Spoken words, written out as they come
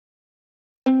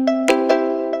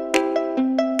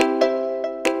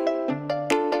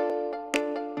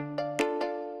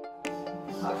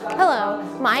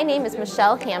My name is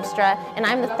Michelle Hamstra, and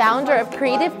I'm the founder of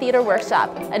Creative Theater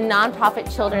Workshop, a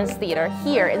nonprofit children's theater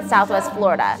here in Southwest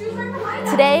Florida.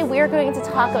 Today, we are going to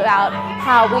talk about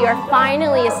how we are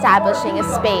finally establishing a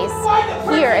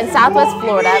space here in Southwest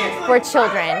Florida for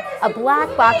children, a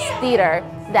black box theater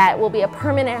that will be a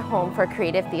permanent home for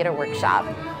Creative Theater Workshop.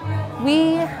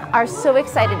 We are so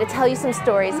excited to tell you some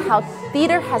stories how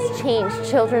theater has changed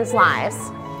children's lives.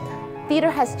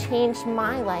 Theater has changed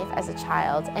my life as a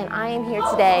child, and I am here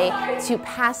today to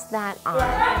pass that on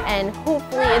and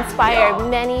hopefully inspire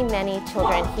many, many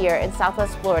children here in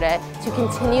Southwest Florida to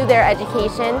continue their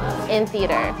education in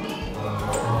theater.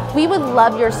 We would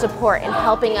love your support in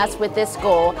helping us with this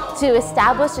goal to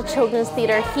establish a children's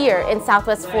theater here in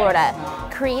Southwest Florida.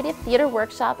 Creative Theater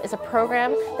Workshop is a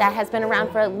program that has been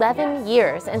around for 11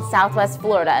 years in Southwest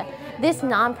Florida. This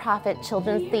nonprofit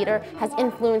children's theater has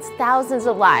influenced thousands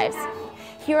of lives.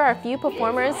 Here are a few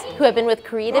performers who have been with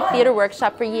Creative Theater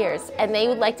Workshop for years, and they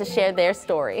would like to share their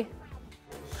story.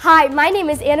 Hi, my name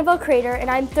is Annabelle Crater, and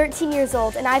I'm 13 years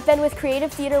old, and I've been with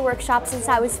Creative Theater Workshop since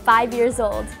I was 5 years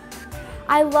old.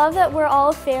 I love that we're all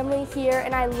a family here,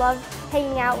 and I love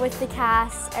hanging out with the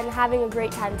cast and having a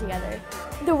great time together.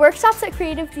 The workshops at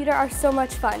Creative Theater are so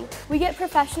much fun. We get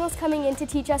professionals coming in to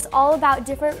teach us all about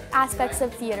different aspects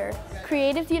of theater.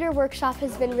 Creative Theater Workshop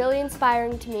has been really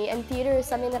inspiring to me, and theater is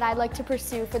something that I'd like to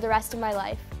pursue for the rest of my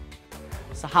life.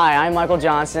 So hi, I'm Michael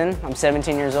Johnson. I'm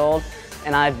 17 years old,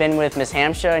 and I've been with Ms.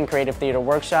 Hamstra in Creative Theater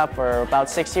Workshop for about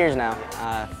 6 years now.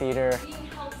 Theater,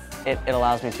 it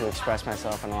allows me to express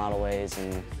myself in a lot of ways,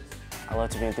 and I love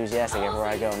to be enthusiastic everywhere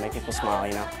I go and make people smile,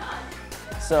 you know.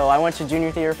 So I went to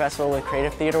Junior Theater Festival with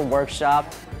Creative Theater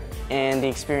Workshop, and the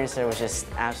experience there was just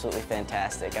absolutely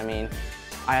fantastic. I mean,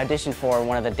 I auditioned for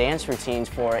one of the dance routines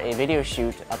for a video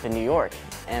shoot up in New York,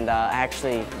 and I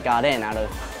actually got in out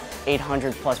of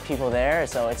 800 plus people there,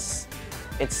 so it's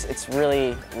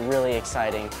really, really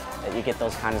exciting that you get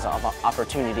those kinds of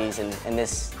opportunities in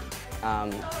this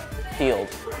field.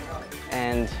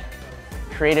 And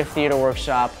Creative Theater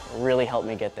Workshop really helped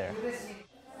me get there.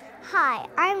 Hi,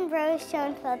 I'm Rose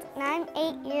Schoenfeld, and I'm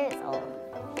 8 years old.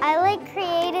 I like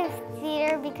creative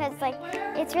theater because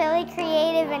it's really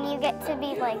creative and you get to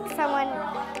be someone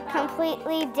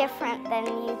completely different than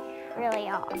you really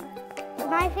are.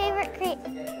 My favorite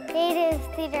creative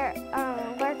theater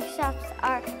workshops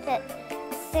are to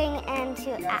sing and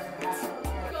to act.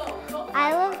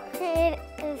 I love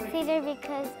creative theater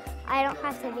because I don't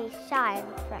have to be shy in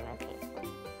front of people.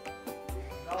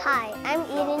 Hi, I'm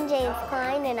Eden James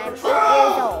Klein, and I'm 8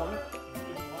 years old.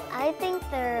 I think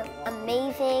they're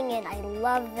amazing, and I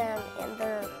love them, and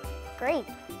they're great.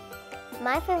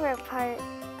 My favorite part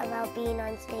about being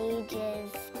on stage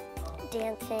is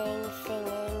dancing,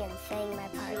 singing, and saying my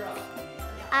parts.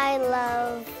 I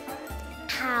love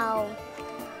how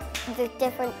the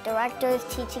different directors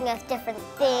teaching us different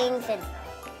things, and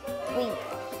we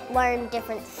learn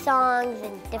different songs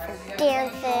and different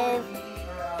dances,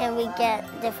 and we get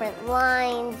different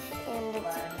lines, and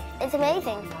it's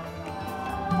amazing.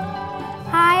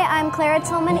 Hi, I'm Clara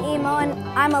Tillman Emo, and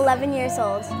I'm 11 years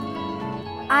old.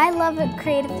 I love a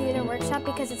Creative Theater Workshop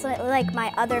because it's like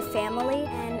my other family,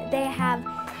 and they have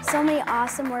so many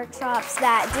awesome workshops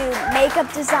that do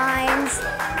makeup designs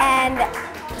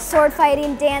and sword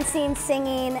fighting, dancing,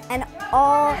 singing, and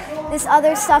all this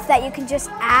other stuff that you can just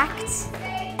act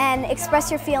and express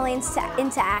your feelings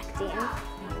into acting.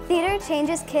 Theater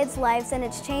changes kids' lives, and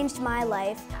it's changed my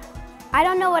life. I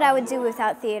don't know what I would do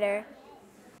without theater.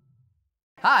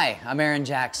 Hi, I'm Aaron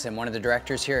Jackson, one of the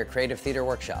directors here at Creative Theater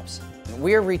Workshops.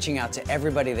 We are reaching out to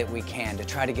everybody that we can to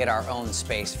try to get our own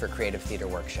space for Creative Theater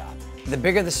Workshop. The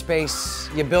bigger the space,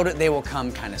 you build it, they will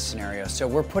come kind of scenario. So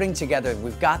we're putting together,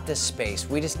 we've got this space,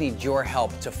 we just need your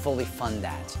help to fully fund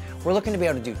that. We're looking to be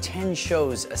able to do 10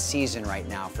 shows a season right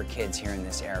now for kids here in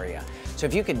this area. So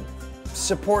if you could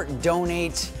support,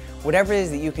 donate, whatever it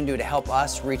is that you can do to help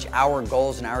us reach our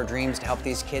goals and our dreams to help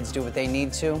these kids do what they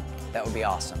need to, that would be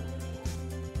awesome.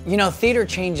 You know, theater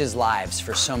changes lives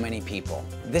for so many people.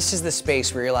 This is the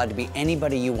space where you're allowed to be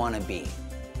anybody you want to be.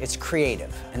 It's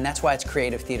creative, and that's why it's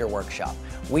Creative Theater Workshop.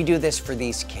 We do this for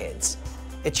these kids.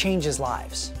 It changes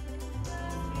lives.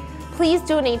 Please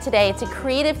donate today to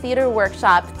Creative Theater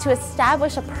Workshop to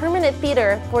establish a permanent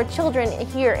theater for children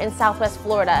here in Southwest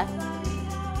Florida.